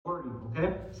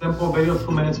Okay? Simple video,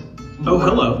 2 minutes. Oh,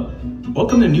 hello.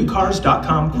 Welcome to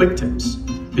newcars.com Quick Tips.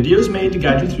 Videos made to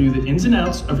guide you through the ins and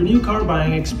outs of your new car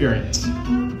buying experience.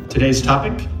 Today's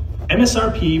topic,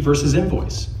 MSRP versus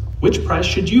invoice. Which price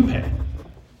should you pay?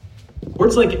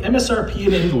 Words like MSRP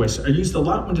and invoice are used a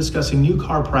lot when discussing new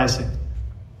car pricing.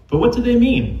 But what do they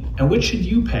mean, and which should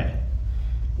you pay?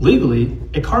 Legally,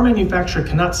 a car manufacturer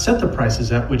cannot set the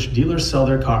prices at which dealers sell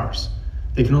their cars.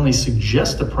 They can only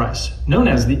suggest the price, known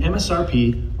as the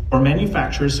MSRP, or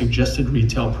manufacturer's suggested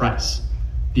retail price.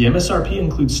 The MSRP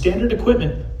includes standard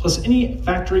equipment plus any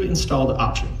factory installed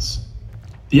options.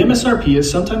 The MSRP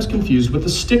is sometimes confused with the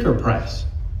sticker price.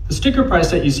 The sticker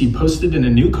price that you see posted in a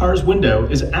new car's window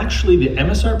is actually the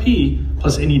MSRP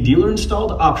plus any dealer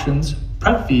installed options,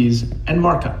 prep fees, and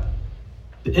markup.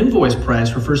 The invoice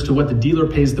price refers to what the dealer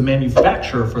pays the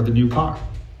manufacturer for the new car,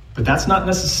 but that's not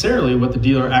necessarily what the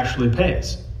dealer actually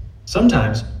pays.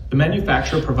 Sometimes, the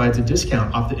manufacturer provides a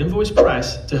discount off the invoice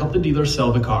price to help the dealer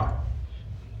sell the car.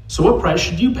 So what price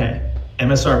should you pay,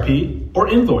 MSRP or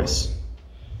invoice?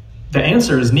 The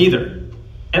answer is neither.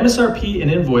 MSRP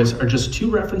and invoice are just two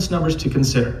reference numbers to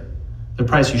consider. The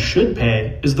price you should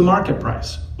pay is the market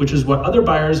price, which is what other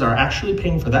buyers are actually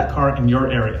paying for that car in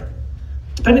your area.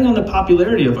 Depending on the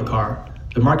popularity of a car,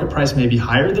 the market price may be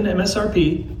higher than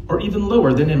MSRP or even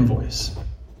lower than invoice.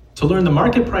 To learn the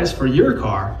market price for your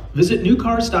car, visit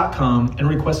newcars.com and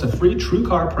request a free True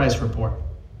Car Price Report.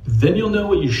 Then you'll know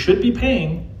what you should be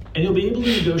paying, and you'll be able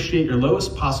to negotiate your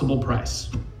lowest possible price.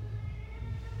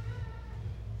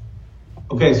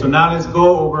 Okay, so now let's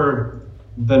go over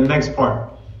the next part,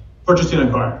 purchasing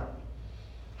a car.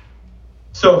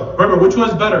 So remember, which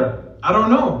one's better? I don't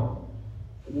know.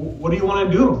 What do you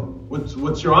want to do?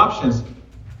 What's your options?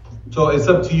 So it's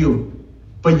up to you.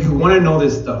 But you want to know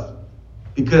this stuff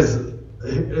because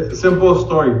simple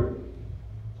story.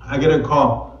 I get a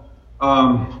call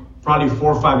probably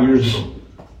 4 or 5 years ago.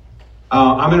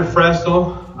 I'm in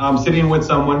Fresno. I'm sitting with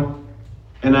someone,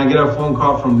 and I get a phone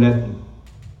call from Letty.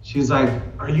 She's like,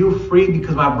 "Are you free?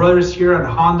 Because my brother's here at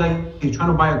Honda. He's trying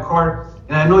to buy a car,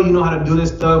 and I know you know how to do this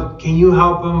stuff. Can you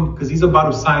help him? Because he's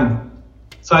about to sign."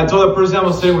 So I told the person I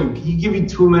was sitting with, "Can you give me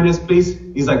 2 minutes, please?"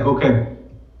 He's like, "Okay."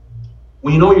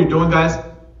 When you know what you're doing, guys,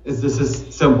 this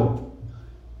is simple.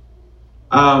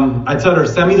 I tell her,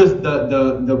 send me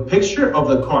the picture of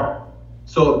the car.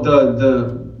 So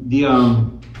the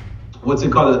what's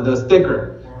it called? The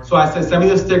sticker. So I said, send me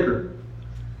the sticker.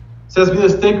 Sends me the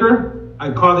sticker. I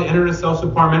call the internet sales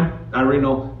department. I already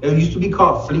know. It used to be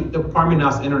called fleet department. Now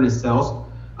it's internet sales.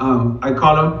 I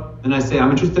call them and I say,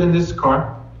 "I'm interested in this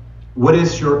car. What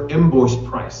is your invoice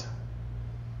price?"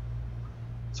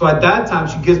 So at that time,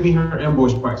 she gives me her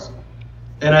invoice price.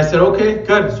 And I said, "Okay,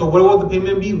 good. So what will the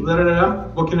payment be?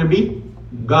 What can it be?"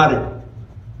 Got it.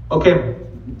 "Okay,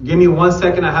 give me 1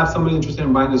 second. I have somebody interested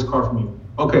in buying this car from you."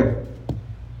 Okay.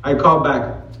 I call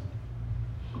back.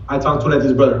 I talk to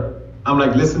Letty's brother. I'm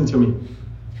like, "Listen to me."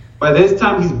 By this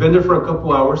time, he's been there for a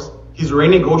couple hours. He's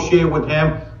already negotiated with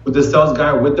him, with the sales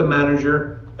guy, with the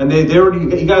manager. And they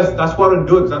already, you guys, that's why I don't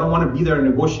do it, because I don't want to be there and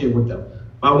negotiate with them.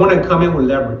 I want to come in with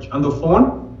leverage. On the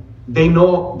phone, they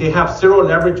know they have zero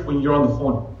leverage when you're on the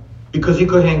phone because you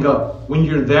could hang up. When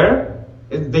you're there,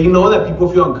 they know that people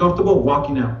feel uncomfortable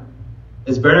walking out.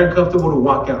 It's very uncomfortable to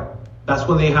walk out. That's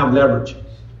when they have leverage.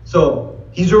 So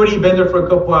he's already been there for a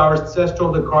couple hours, test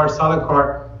drove the car, saw the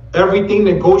car, everything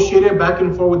negotiated back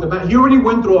and forth with the bank. He already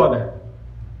went through all that.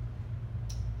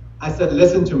 I said,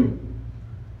 "Listen to me.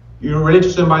 You're really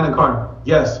interested in buying the car?"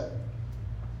 "Yes."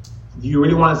 "Do you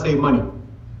really want to save money?"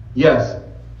 "Yes."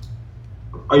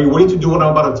 "Are you willing to do what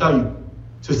I'm about to tell you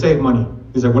to save money?"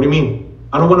 He's like, "What do you mean?"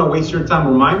 "I don't want to waste your time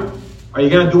or mine. Are you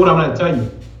going to do what I'm going to tell you?"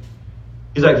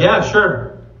 He's like, "Yeah,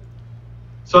 sure."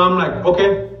 So I'm like,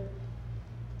 "Okay,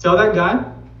 tell that guy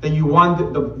that you want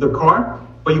the car,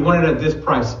 but you want it at this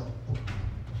price."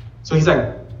 So he's like,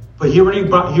 "But he already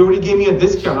gave me a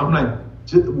discount." I'm like,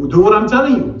 "Just do what I'm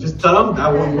telling you. Just tell him I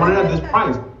want it at this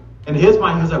price." In his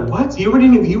mind, he was like, "What? He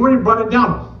already brought it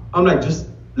down." I'm like, "Just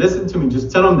listen to me.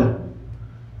 Just tell him that."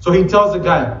 So he tells the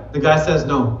guy. The guy says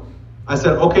no. I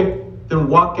said, "Okay, then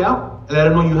walk out and let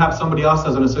him know you have somebody else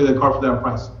that's going to sell you the car for that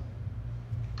price."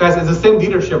 Guys, it's the same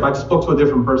dealership. I just spoke to a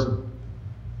different person.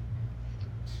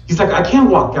 He's like, "I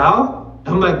can't walk out."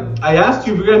 I'm like, "I asked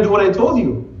you if you're going to do what I told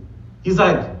you." He's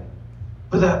like,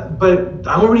 but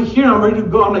I'm already here. I'm ready to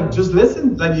go. I'm like, "Just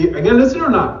listen. Like, are you going to listen or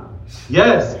not?"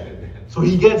 "Yes." So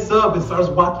he gets up and starts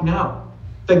walking out.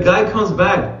 The guy comes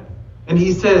back and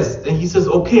he says,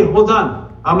 "Okay, hold on."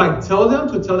 I'm like, tell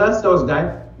that sales guy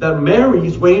that Mary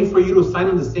is waiting for you to sign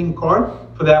on the same card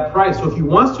for that price. So if he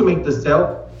wants to make the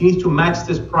sale, he needs to match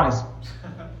this price.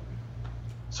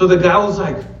 So the guy was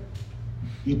like,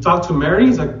 you talked to Mary?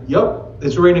 He's like, yep,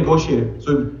 it's already negotiated.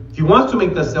 So if he wants to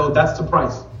make that sale, that's the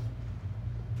price.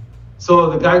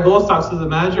 So the guy goes, talks to the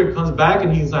manager, comes back,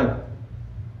 and he's like,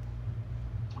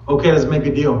 okay, let's make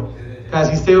a deal. Guys,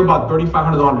 he saved about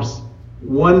 $3,500.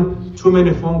 1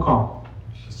 2-minute phone call.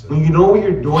 When you know what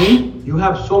you're doing, you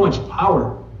have so much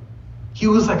power. He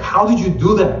was like, how did you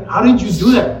do that? How did you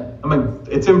do that? I'm like,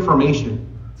 it's information.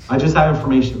 I just have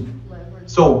information.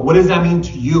 So what does that mean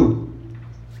to you?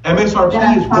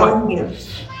 MSRP is what?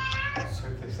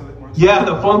 Yeah,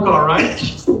 the phone call, right?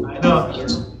 I know.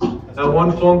 That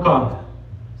one phone call.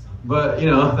 But,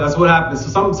 that's what happens.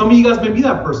 So some of you guys may be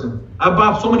that person. I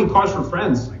bought so many cars for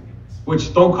friends,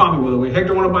 which don't call me, by the way.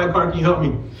 Hector, want to buy a car? Can you help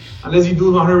me? Unless you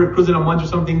do 100 cruising a month or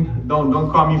something, don't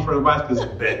call me for advice, because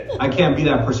I can't be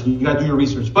that person. You got to do your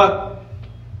research. But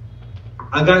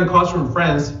I got calls from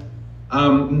friends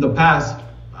in the past.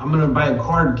 I'm going to buy a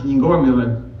car. Can you go with me? I'm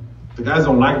like, the guys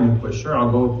don't like me, but sure, I'll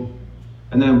go with you.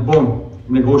 And then boom,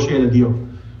 negotiate a deal.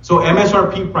 So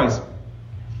MSRP price.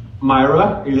 Myra,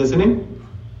 are you listening?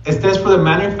 It stands for the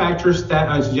manufacturer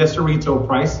suggested retail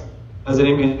price, as the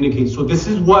name indicates. So this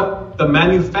is what the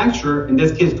manufacturer, in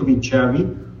this case, could be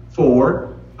Chevy,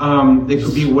 Ford, it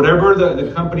could be whatever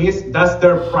the company is, that's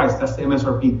their price, that's the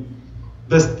MSRP.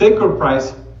 The sticker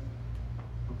price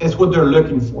is what they're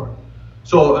looking for.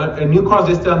 So a new car is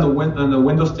listed on the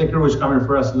window sticker, which can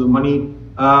refer us to the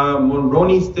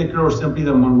Monroney sticker, or simply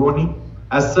the Monroney.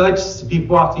 As such,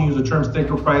 people often use the term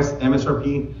sticker price,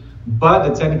 MSRP, but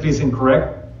it technically is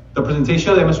incorrect. The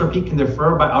presentation of the MSRP can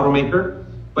differ by automaker,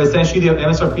 but essentially the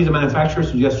MSRP is the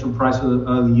manufacturer's suggested price of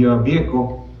the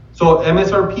vehicle. So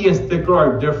MSRP and sticker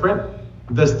are different.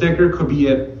 The sticker could be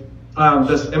it.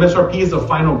 The MSRP is the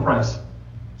final price.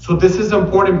 So this is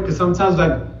important because sometimes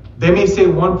they may say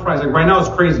one price. Like right now it's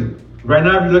crazy. Right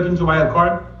now if you're looking to buy a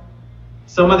car,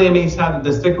 some of them may have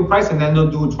the sticker price and then they'll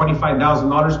do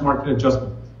 $25,000 market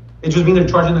adjustment. It just means they're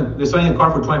selling the car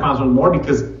for $25,000 more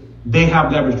because they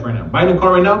have leverage right now. Buying a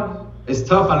car right now is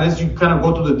tough unless you kind of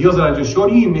go through the deals that I just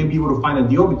showed you. You may be able to find a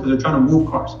deal because they're trying to move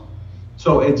cars.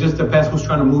 So it just depends who's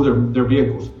trying to move their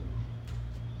vehicles.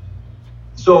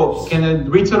 So can a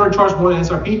retailer charge more than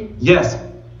MSRP? Yes.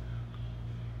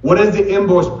 What is the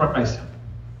invoice price?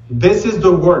 This is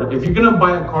the word. If you're gonna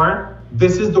buy a car,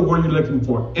 this is the word you're looking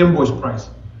for, invoice price.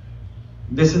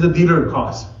 This is the dealer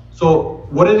cost. So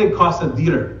what did it cost a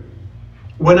dealer?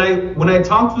 When I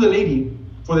talked to the lady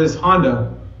for this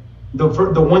Honda, the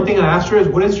one thing I asked her is,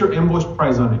 what is your invoice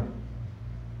price on it?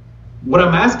 What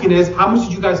I'm asking is, how much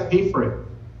did you guys pay for it?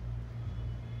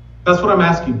 That's what I'm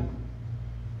asking.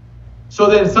 So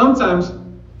then sometimes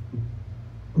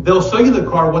they'll sell you the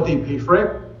car what they pay for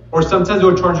it, or sometimes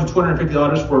they'll charge you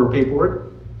 $250 for paperwork.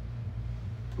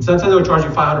 And sometimes they'll charge you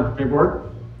 $500 for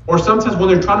paperwork. Or sometimes when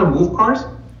they're trying to move cars,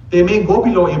 they may go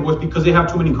below invoice because they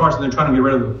have too many cars and they're trying to get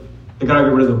rid of them. They gotta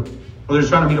get rid of them. Or they're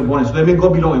trying to meet a bonus, so they may go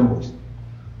below invoice.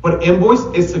 But invoice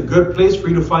is a good place for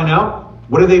you to find out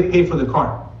what do they pay for the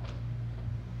car.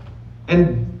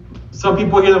 And some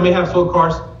people here that may have sold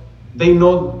cars, they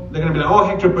know they're gonna be like, oh,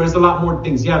 Hector, but there's a lot more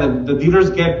things. Yeah, the dealers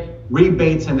get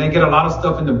rebates and they get a lot of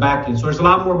stuff in the back end. So there's a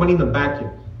lot more money in the back end.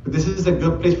 But this is a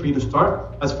good place for you to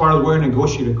start as far as where to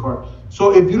negotiate a car.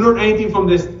 So if you learn anything from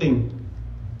this thing,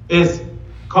 is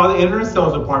call the internet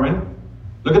sales department,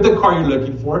 look at the car you're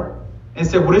looking for, and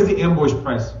say, what is the invoice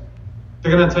price?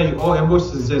 They're gonna tell you, oh,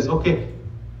 invoice is this. Okay,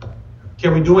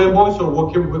 can we do invoice, or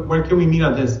where can we meet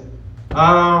on this?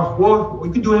 Well, we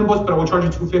could do invoice, but I will charge you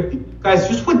 $250. Guys,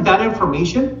 just with that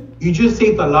information, you just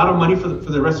saved a lot of money for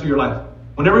the rest of your life.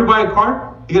 Whenever you buy a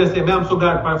car, you're gonna say, man, I'm so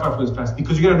glad I qualified for this class,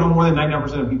 because you're gonna know more than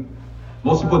 99% of people.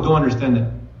 Most people don't understand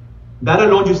that. That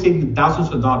alone just saved you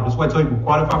thousands of dollars. That's why I tell you to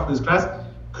qualify for this class,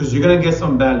 because you're gonna get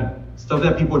some value, stuff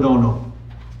that people don't know.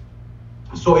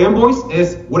 So invoice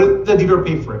is, what did the dealer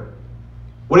pay for it?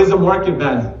 What is the market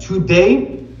value?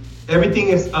 Today, everything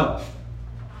is up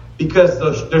because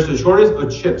there's a shortage of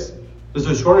chips. There's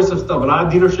a shortage of stuff. A lot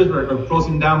of dealerships are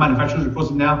closing down. Manufacturers are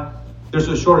closing down. There's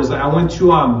a shortage. Like I went to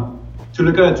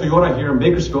look at a Toyota here in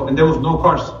Bakersfield, and there was no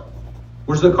cars.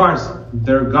 Where's the cars?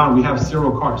 They're gone. We have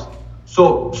 0 cars.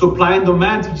 So supply and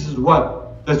demand teaches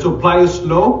what? The supply is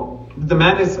slow. The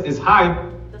demand is high.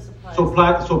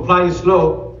 Supply is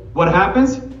slow. What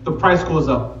happens? The price goes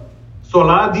up. So a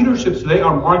lot of dealerships today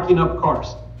are marking up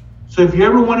cars. So if you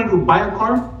ever wanted to buy a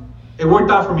car, it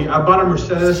worked out for me. I bought a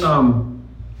Mercedes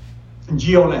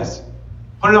GLS,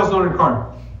 $100,000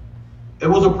 car. It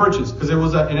was a purchase because it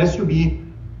was an SUV.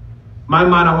 My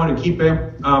mind, I wanted to keep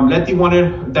it. Letty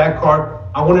wanted that car.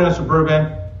 I wanted a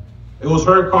Suburban. It was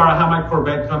her car. I had my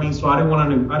Corvette coming, so I didn't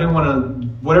want to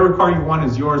whatever car you want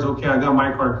is yours. Okay, I got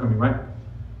my car coming, right?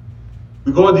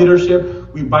 We go to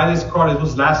dealership, we buy this car. This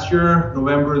was last year,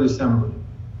 November, December.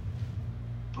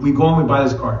 We go and we buy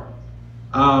this car.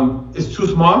 It's too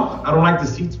small. I don't like the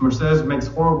seats. Mercedes makes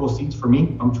horrible seats for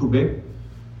me. I'm too big.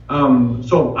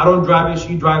 So I don't drive it.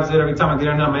 She drives it. Every time I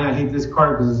get in, man, I hate this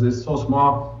car because it's so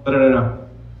small.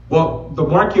 Well, the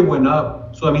market went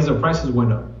up, so that means the prices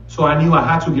went up. So I knew I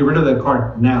had to get rid of that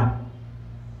car now.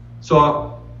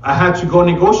 So I had to go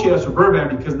negotiate a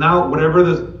Suburban because now whatever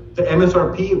the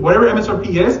MSRP, whatever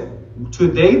MSRP is,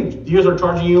 today dealers are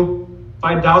charging you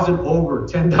 $5,000 over,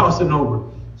 $10,000 over.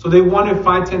 So they wanted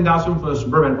 $10,000 for the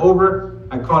Suburban over.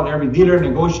 I called every dealer,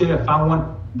 negotiated, I found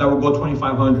one that would go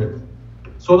 $2,500.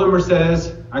 Sold the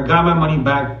Mercedes, I got my money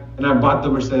back, and I bought the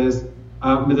Mercedes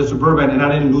with the Suburban, and I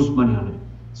didn't lose money on it.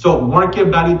 So market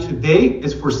value today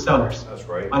is for sellers. That's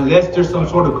right. Unless there's some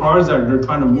sort of cars that they're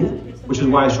trying to move, which is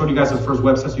why I showed you guys the first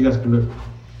website so you guys can look.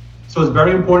 So it's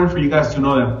very important for you guys to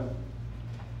know that.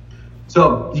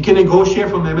 So you can negotiate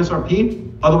from the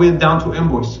MSRP all the way down to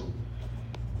invoice.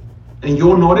 And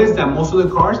you'll notice that most of the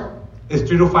cars is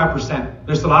 3 to 5%.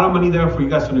 There's a lot of money there for you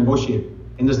guys to negotiate,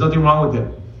 and there's nothing wrong with it.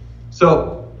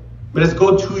 So let's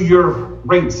go to your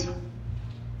rates.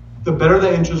 The better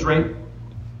the interest rate,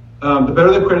 the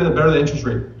better the credit, the better the interest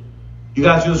rate. You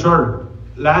guys just heard,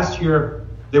 last year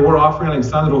they were offering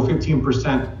Alexandro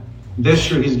 15%.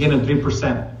 This year he's getting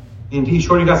 3%. And he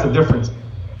showed you guys the difference.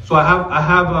 So I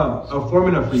have a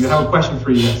formula for you. I have a question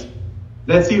for you guys.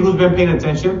 Let's see who's been paying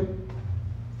attention.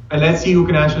 And let's see who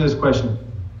can answer this question.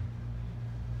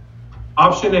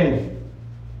 Option A,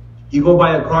 you go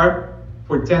buy a car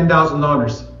for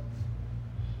 $10,000.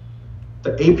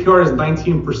 The APR is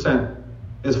 19%.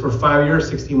 It's for 5 years,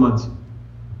 60 months.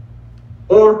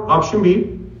 Or option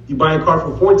B, you buy a car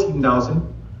for $14,000.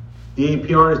 The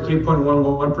APR is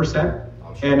 3.11%,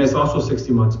 and it's also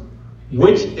 60 months.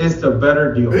 Which is the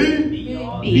better deal?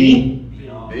 B.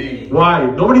 Why?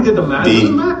 Nobody did the math. B. Do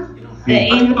the math. How do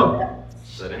you know?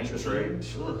 That interest rate.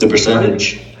 The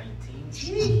percentage.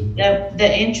 The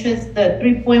interest, the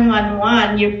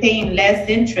 3.11, you're paying less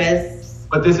interest.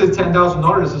 But this is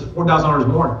 $10,000. This is $4,000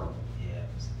 more.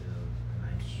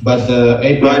 But the But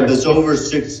APR,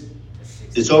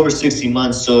 it's over 60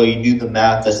 months, so you do the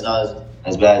math, that's not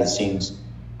as bad as it seems.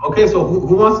 Okay, so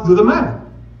who wants to do the math?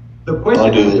 The question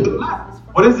I'll do is, it. do the math.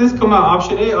 What does this come out?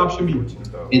 Option A, option B?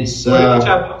 it's Put it in the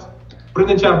chat box. Put it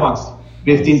in the chat box.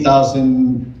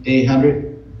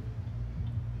 15,800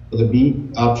 for the B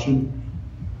option.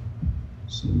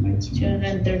 So 19.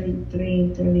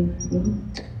 233, 33.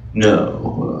 No,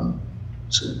 hold on.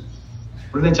 So,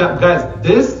 Put it in the chat. Guys,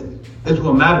 this is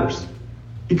what matters.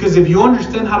 Because if you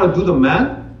understand how to do the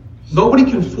math, nobody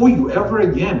can fool you ever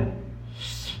again.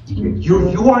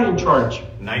 You are in charge.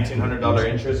 $1,900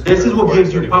 interest. This is what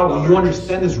gives you power. You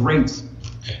understand these rates.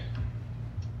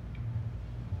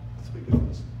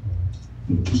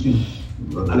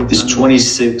 it's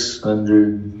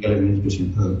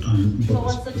 2,600. So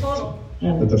what's the total?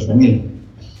 But the family.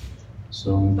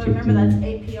 So But remember, that's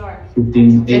APR.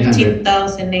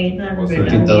 15,800.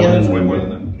 15,800. Way more than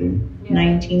that. Okay.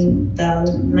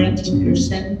 19,000,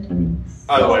 19%.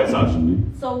 Otherwise,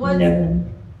 option So what, 11.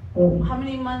 how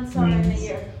many months are in a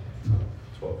year?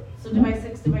 12. So divide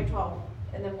 6, divide 12,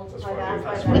 and then multiply that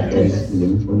by That's that. Okay,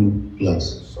 1140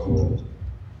 plus. So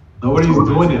Nobody's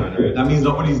doing it. That means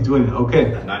nobody's doing it.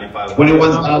 Okay. 95.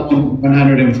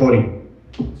 21,140.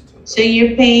 So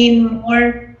you're paying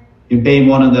more. You pay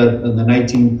more on the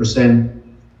 19%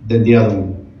 than the other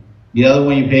one. The other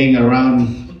one you're paying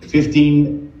around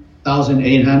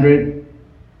 15,800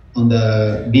 on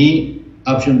the B,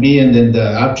 option B, and then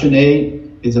the option A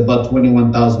is about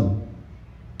 21,000.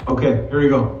 Okay, here we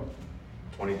go.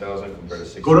 20,000 compared to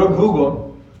 60. Go to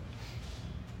Google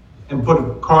and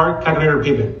put car calculator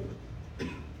payment.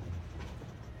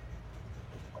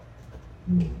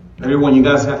 Everyone, you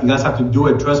guys have to do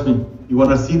it. Trust me. You want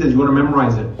to see this. You want to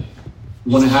memorize it.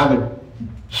 You want to have it.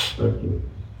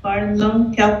 Car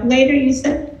loan calculator, you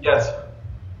said? Yes.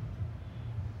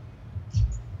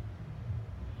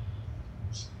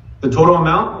 The total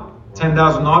amount,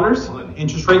 $10,000.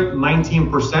 Interest rate,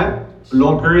 19%.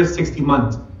 Loan period, 60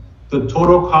 months. The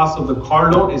total cost of the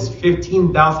car loan is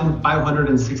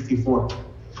 $15,564.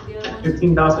 The other one,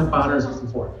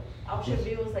 $15,564. option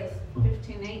B was like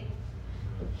 15.8.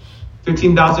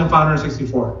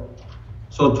 $15,564.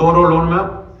 So total loan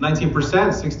amount,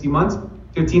 19%, 60 months,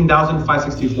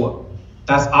 $15,564.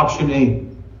 That's option A.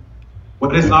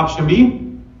 What is option B?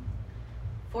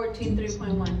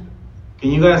 14.3.1.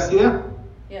 Can you guys see that?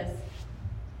 Yes,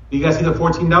 Do you guys see the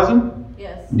 14,000?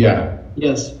 yes. Yeah.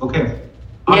 Yes. Okay.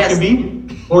 Option Yes. B,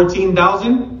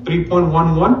 $14,000,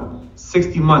 3.11,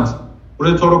 60 months. What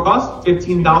is the total cost?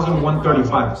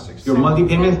 $15,135. Your monthly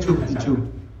payment is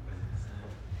 $252.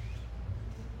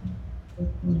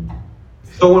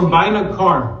 So when buying a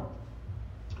car,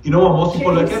 you know what most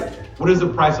people look at? What is the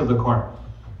price of the car?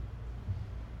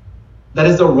 That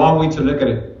is the wrong way to look at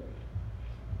it.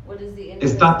 What is the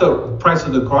It's not the price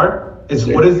of the car. It's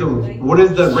what is the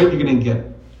rate you're gonna get.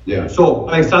 Yeah. So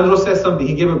Alexandro says something.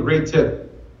 He gave a great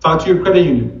tip. Talk to your credit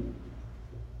union.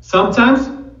 Sometimes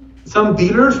some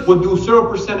dealers will do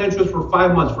 0% interest for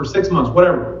 5 months, for 6 months,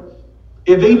 whatever.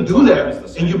 If they do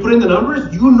that and you put in the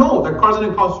numbers, you know that car's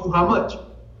gonna cost you how much.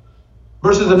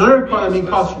 Versus another car that may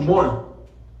cost you more.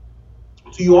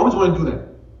 So you always want to do that.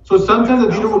 So sometimes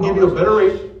the dealer will give you a better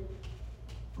rate.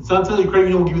 Sometimes your credit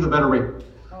union will give you the better rate.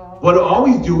 What I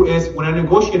always do is when I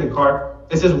negotiate a car,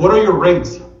 it says, what are your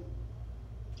rates?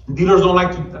 Dealers don't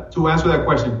like to answer that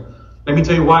question. Let me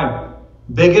tell you why.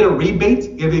 They get a rebate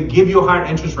if they give you a higher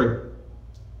interest rate.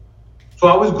 So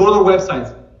I always go to their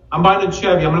websites. I'm buying a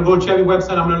Chevy. I'm going to go to Chevy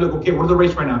website. I'm going to look, okay, what are the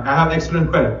rates right now? I have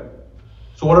excellent credit.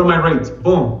 So what are my rates?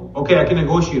 Boom. Okay, I can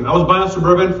negotiate. I was buying a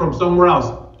Suburban from somewhere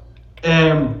else.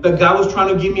 And the guy was trying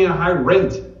to give me a high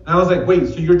rate. And I was like, wait,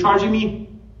 so you're charging me,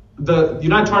 you're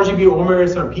not charging me over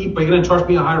SRP, but you're going to charge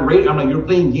me a higher rate? I'm like, you're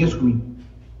playing games with me.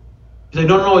 He's like,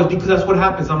 no, it's because that's what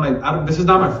happens. I'm like, this is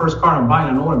not my first car I'm buying.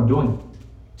 I know what I'm doing.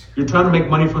 You're trying to make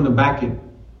money from the back end.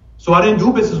 So I didn't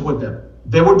do business with them.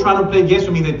 They were trying to play games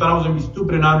with me. They thought I was going to be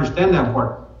stupid and I understand that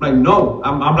part. I'm like, no,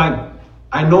 I'm like,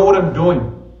 I know what I'm doing.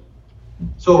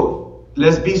 So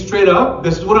let's be straight up.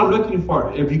 This is what I'm looking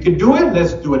for. If you can do it,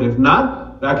 let's do it. If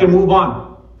not, I can move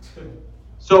on.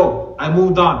 So I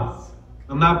moved on.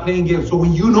 I'm not playing games. So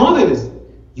when you know this,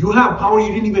 you have power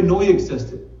you didn't even know you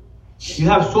existed. You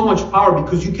have so much power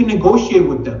because you can negotiate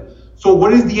with them. So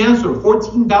what is the answer?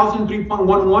 14,000,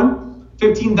 3.11,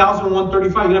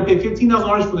 15,135. You're going to pay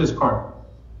 $15,000 for this car.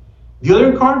 The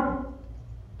other car,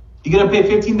 you're going to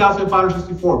pay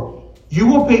 $15,564. You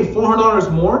will pay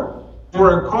 $400 more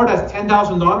for a car that's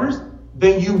 $10,000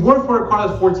 than you would for a car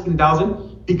that's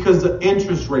 $14,000 because the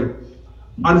interest rate.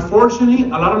 Unfortunately, a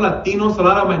lot of Latinos, a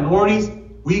lot of minorities,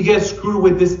 we get screwed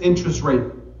with this interest rate.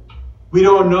 We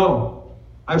don't know.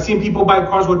 I've seen people buy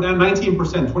cars with 19%,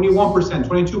 21%,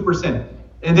 22%.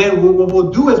 And then what we'll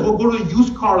do is we'll go to a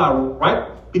used car lot, right?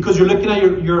 Because you're looking at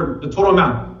the total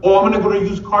amount. Oh, I'm going to go to a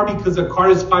used car because the car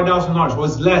is $5,000. Well,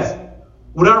 it's less.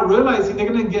 Without realizing they're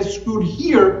going to get screwed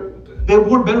here, they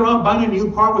were better off buying a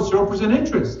new car with 0%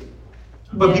 interest.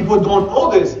 But people don't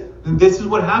know this, and this is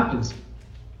what happens.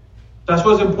 That's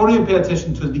what's important to pay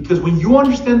attention to, because when you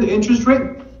understand the interest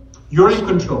rate, you're in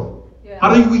control. Yeah.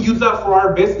 How do we use that for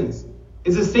our business?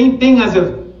 It's the same thing as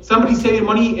if somebody's saving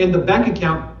money in the bank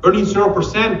account, earning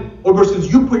 0%, or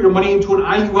versus you put your money into an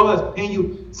IUL that's paying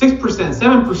you 6%,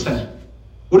 7%.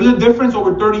 What is the difference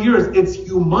over 30 years? It's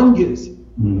humongous.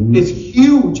 Mm-hmm. It's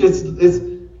huge. It's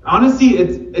honestly,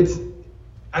 it's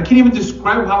I can't even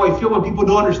describe how I feel when people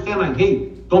don't understand. Like, hey,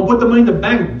 don't put the money in the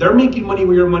bank. They're making money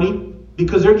with your money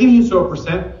because they're giving you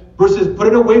 0% versus put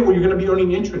it away where you're going to be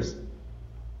earning interest.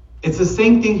 It's the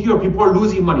same thing here. People are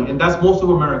losing money, and that's most of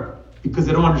America because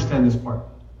they don't understand this part.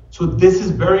 So this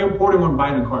is very important when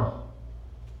buying a car.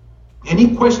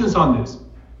 Any questions on this?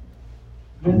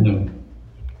 No.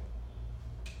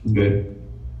 Good.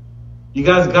 You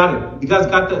guys got it. You guys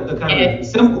got the kind of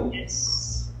simple.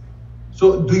 Yes.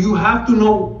 So do you have to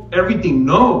know everything?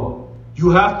 No.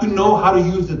 You have to know how to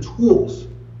use the tools.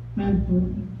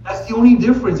 Mm-hmm. That's the only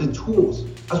difference in tools.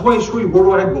 That's why I show you where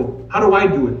do I go? How do I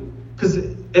do it? Because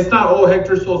it's not, oh,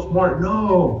 Hector's so smart.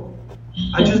 No.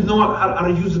 I just know how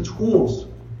to use the tools.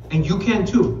 And you can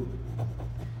too.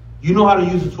 You know how to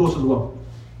use the tools as well.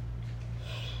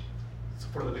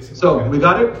 So, we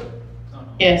got it?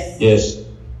 Yes. Yes.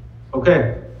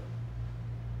 Okay.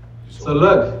 So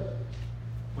look.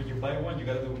 When you buy one, you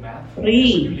gotta do math.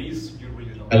 Free. When you lease, you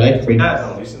really don't. I like free.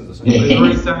 Yes. It's It's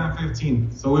already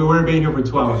 7:15. So we would have been here for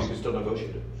 2 hours. You can still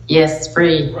negotiate it. Yes,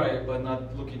 free. Right, but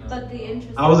not looking at But the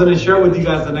interest. I was going to share with you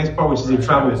guys the next part, which is the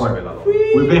travel part.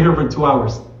 We've been here for 2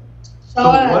 hours. So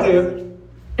what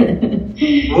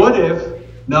if,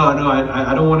 no,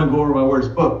 I don't want to go over my words,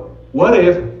 but what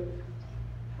if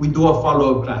we do a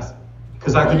follow-up class?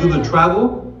 Because I could do the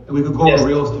travel and we could go over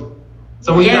real estate.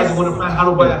 Some of you guys want to plan how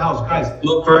to buy a house. Guys,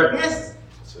 Look for it. Yes.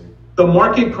 the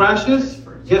market crashes,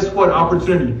 guess what?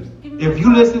 Opportunity. If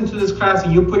you listen to this class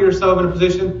and you put yourself in a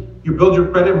position, you build your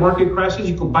credit, market crashes,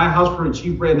 you can buy a house for a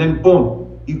cheap rate, and then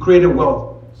boom, you created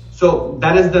wealth. So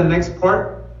that is the next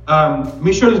part. Let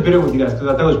me share this video with you guys because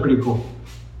I thought it was pretty cool.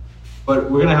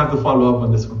 But we're going to have to follow up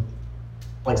on this one.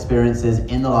 experiences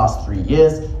in the last 3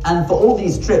 years. And for all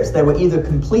these trips, they were either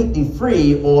completely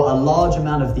free or a large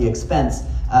amount of the expense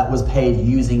was paid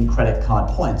using credit card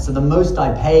points. So the most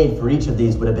I paid for each of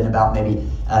these would have been about maybe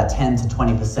 10 to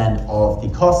 20% of the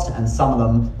cost, and some of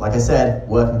them, like I said,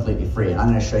 were completely free. And I'm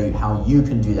going to show you how you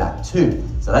can do that too.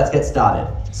 So let's get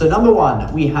started. So number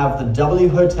one, we have the W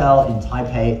Hotel in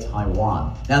Taipei,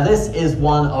 Taiwan. Now this is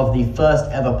one of the first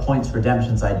ever points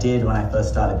redemptions I did when I first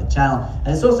started the channel,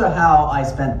 and it's also how I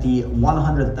spent the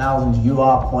 100,000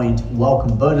 UR point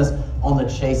welcome bonus on the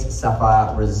Chase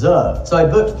Sapphire Reserve. So I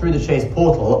booked through the Chase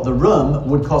portal. The room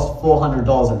would cost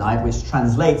 $400 a night, which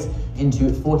translates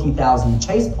into 40,000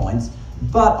 Chase points.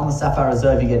 But on the Sapphire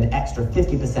Reserve, you get an extra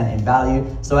 50% in value.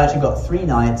 So I actually got 3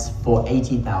 nights for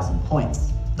 80,000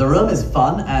 points. The room is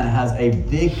fun and has a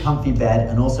big comfy bed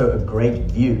and also a great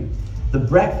view. The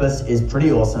breakfast is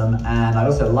pretty awesome, and I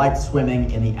also liked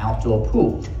swimming in the outdoor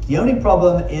pool. The only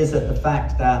problem is that the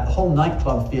fact that the whole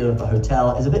nightclub feel of the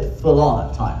hotel is a bit full on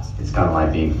at times. It's kind of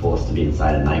like being forced to be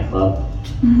inside a nightclub.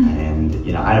 And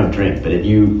you know, I don't drink, but if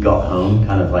you got home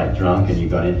kind of like drunk and you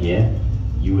got in here,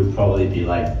 you would probably be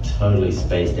like totally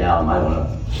spaced out, might want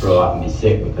to throw up and be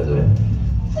sick because of it.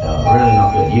 So really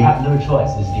not good. You have no choice,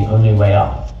 it's the only way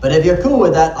up. But if you're cool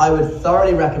with that, I would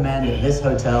thoroughly recommend this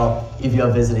hotel if you're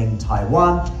visiting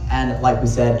Taiwan. And like we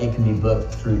said, it can be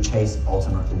booked through Chase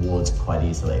Ultimate Rewards quite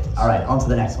easily. All right, on to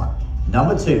the next one.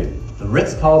 Number 2, the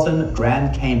Ritz-Carlton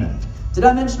Grand Cayman. Did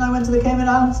I mention I went to the Cayman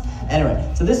Islands? Anyway,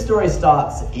 so this story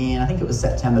starts in, I think it was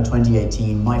September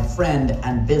 2018. My friend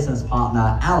and business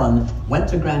partner, Alan, went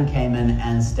to Grand Cayman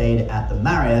and stayed at the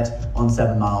Marriott on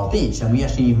 7 Mile Beach. And we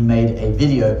actually even made a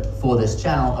video for this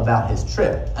channel about his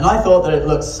trip. And I thought that it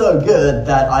looked so good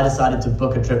that I decided to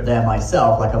book a trip there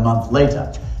myself like a month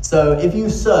later. So if you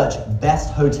search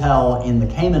best hotel in the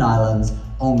Cayman Islands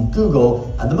on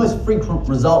Google, the most frequent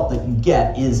result that you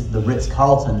get is the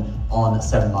Ritz-Carlton on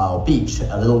 7 Mile Beach,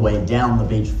 a little way down the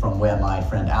beach from where my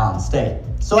friend Alan stayed.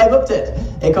 So I booked it.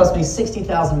 It cost me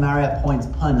 60,000 Marriott points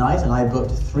per night, and I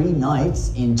booked 3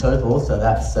 nights in total, so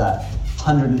that's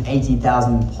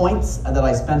 180,000 points that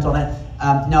I spent on it.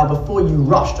 Now, before you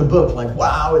rush to book, like,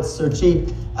 wow, it's so cheap,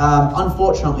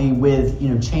 unfortunately, with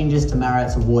changes to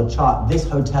Marriott's award chart, this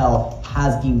hotel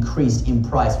has increased in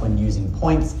price when using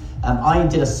points. I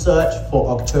did a search for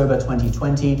October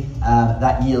 2020.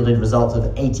 That yielded results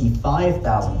of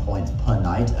 85,000 points per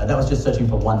night. That was just searching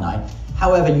for 1 night.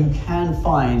 However, you can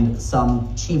find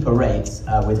some cheaper rates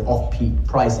with off-peak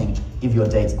pricing if your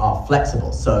dates are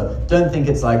flexible. So don't think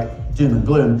it's like doom and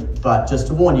gloom, but just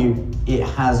to warn you, it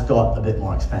has got a bit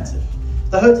more expensive.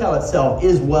 The hotel itself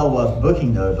is well worth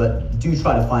booking though, but do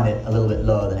try to find it a little bit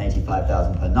lower than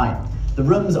 85,000 per night. The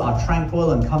rooms are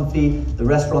tranquil and comfy, the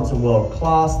restaurants are world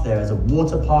class, there is a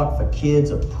water park for kids,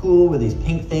 a pool with these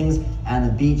pink things, and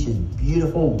the beach is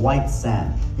beautiful white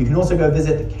sand. You can also go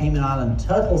visit the Cayman Island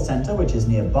Turtle Center, which is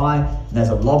nearby, and there's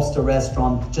a lobster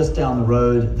restaurant just down the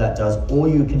road that does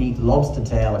all-you-can-eat lobster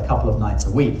tail a couple of nights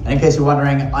a week. And in case you're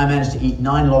wondering, I managed to eat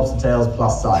 9 lobster tails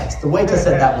plus sides. The waiter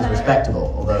said that was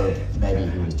respectable, although maybe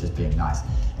he was just being nice.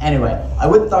 Anyway, I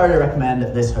would thoroughly recommend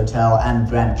this hotel and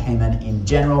Grand Cayman in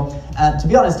general. To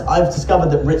be honest, I've discovered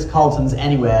that Ritz-Carltons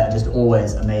anywhere are just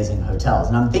always amazing hotels.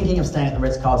 And I'm thinking of staying at the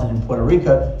Ritz-Carlton in Puerto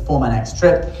Rico for my next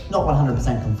trip. Not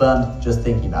 100% confirmed, just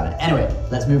thinking about it. Anyway,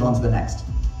 let's move on to the next.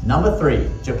 Number 3,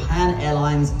 Japan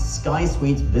Airlines Sky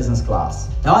Suite Business Class.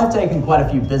 Now I've taken quite a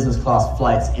few business class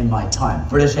flights in my time.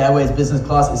 British Airways Business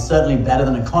Class is certainly better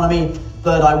than economy,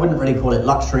 but I wouldn't really call it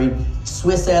luxury.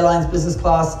 Swiss Airlines Business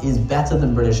Class is better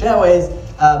than British Airways,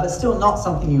 but still not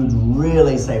something you would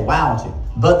really say wow to.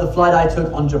 But the flight I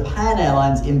took on Japan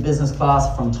Airlines in business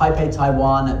class from Taipei,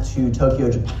 Taiwan to Tokyo,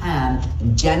 Japan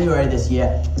in January this year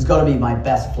has got to be my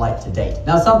best flight to date.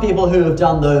 Now, some people who have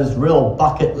done those real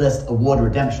bucket list award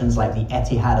redemptions like the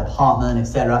Etihad apartment,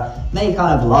 etc., may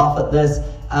kind of laugh at this.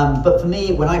 But for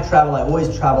me, when I travel, I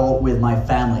always travel with my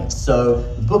family. So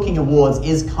booking awards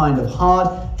is kind of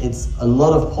hard. It's a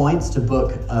lot of points to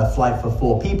book a flight for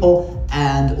 4 people.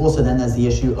 And also then there's the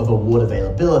issue of award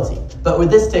availability. But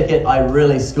with this ticket, I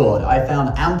really scored. I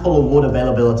found ample award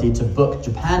availability to book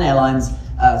Japan Airlines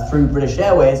through British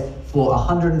Airways for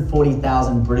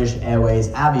 140,000 British Airways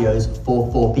Avios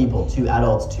for 4 people, 2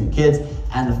 adults, 2 kids,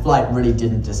 and the flight really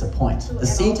didn't disappoint. The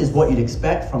seat is what you'd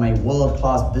expect from a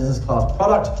world-class business class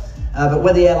product, but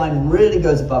where the airline really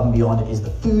goes above and beyond is the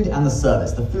food and the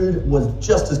service. The food was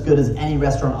just as good as any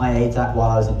restaurant I ate at while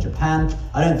I was in Japan.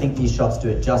 I don't think these shots do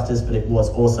it justice, but it was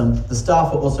awesome. The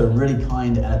staff were also really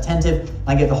kind and attentive.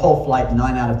 I gave the whole flight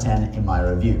 9 out of 10 in my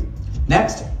review.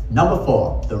 Next, number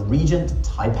 4, the Regent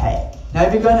Taipei. Now,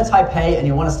 if you're going to Taipei and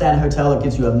you want to stay in a hotel that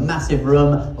gives you a massive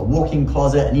room, a walk-in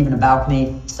closet, and even a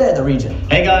balcony, stay at the Regent.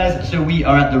 Hey guys, so we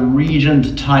are at the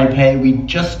Regent Taipei. We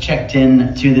just checked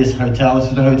in to this hotel. This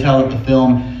is the hotel that the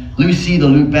film Lucy, the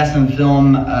Luc Besson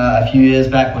film a few years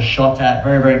back was shot at.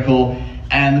 Very, very cool.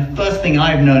 And the first thing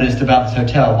I've noticed about this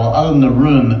hotel, well, other than the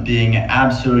room being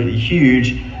absolutely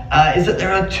huge, is that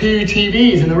there are 2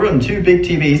 TVs in the room, 2 big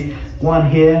TVs,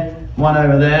 one here, one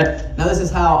over there. Now, this is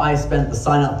how I spent the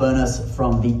sign-up bonus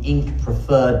from the Inc.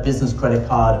 Preferred Business Credit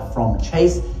Card from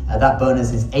Chase. That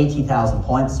bonus is 80,000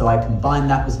 points, so I combined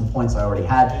that with some points I already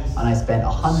had, and I spent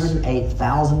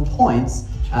 108,000 points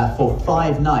for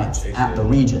 5 nights at the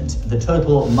Regent. The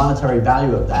total monetary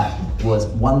value of that was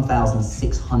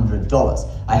 $1,600.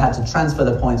 I had to transfer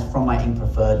the points from my Inc.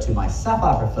 Preferred to my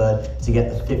Sapphire Preferred to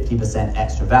get the 50%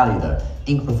 extra value though.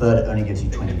 Inc. Preferred only gives you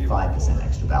 25%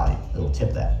 extra value. Little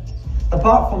tip there.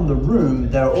 Apart from the room,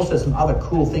 there are also some other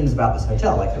cool things about this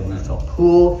hotel, like the rooftop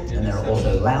pool, and there are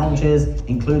also lounges,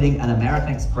 including an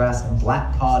American Express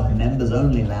Black Card members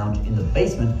only lounge in the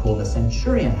basement called the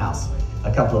Centurion House.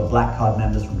 A couple of Black Card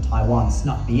members from Taiwan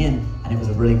snuck me in, and it was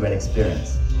a really great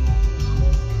experience.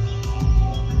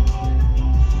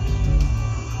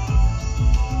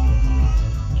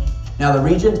 Now, the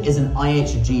Regent is an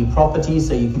IHG property,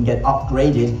 so you can get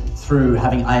upgraded through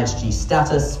having IHG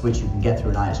status, which you can get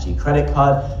through an IHG credit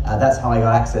card. That's how I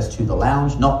got access to the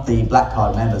lounge, not the Black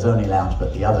Card members only lounge,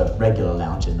 but the other regular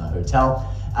lounge in the hotel.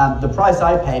 The price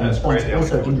I paid in points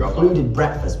also included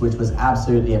breakfast, which was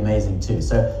absolutely amazing too.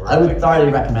 So I would thoroughly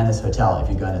recommend this hotel if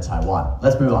you're going to Taiwan.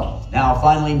 Let's move on. Now,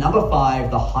 finally, number 5,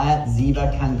 the Hyatt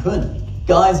Ziva Cancun.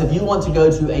 Guys, if you want to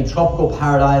go to a tropical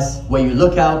paradise where you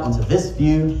look out onto this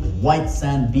view with white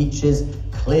sand beaches,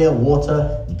 clear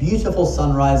water, beautiful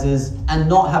sunrises, and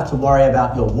not have to worry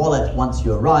about your wallet once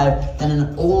you arrive, then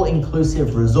an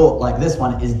all-inclusive resort like this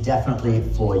one is definitely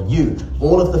for you.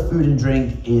 All of the food and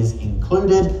drink is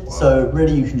included, so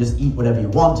really you can just eat whatever you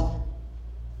want.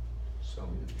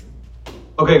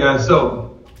 Okay, guys,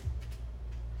 so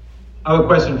I have a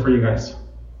question for you guys.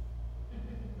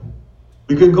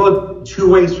 We could go 2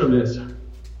 ways from this.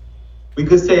 We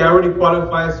could say I already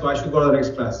qualified, so I should go to the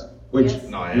next class, which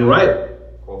you're right.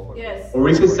 Yes. Or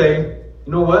we could say,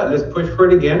 you know what, let's push for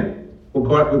it again. We'll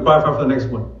qualify for the next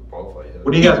one.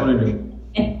 What do you guys want to do?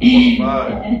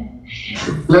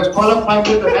 Let's qualify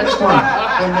for the next one,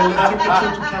 and then let's take a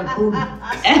trip to Cancun.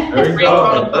 There you go.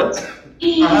 I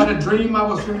had a dream I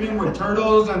was swimming with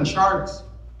turtles and sharks.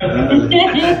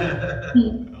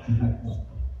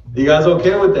 You guys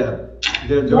okay with that?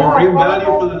 They're bring value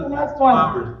for the next 2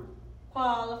 hours.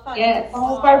 Qualify. Yes.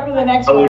 Qualify for the next one.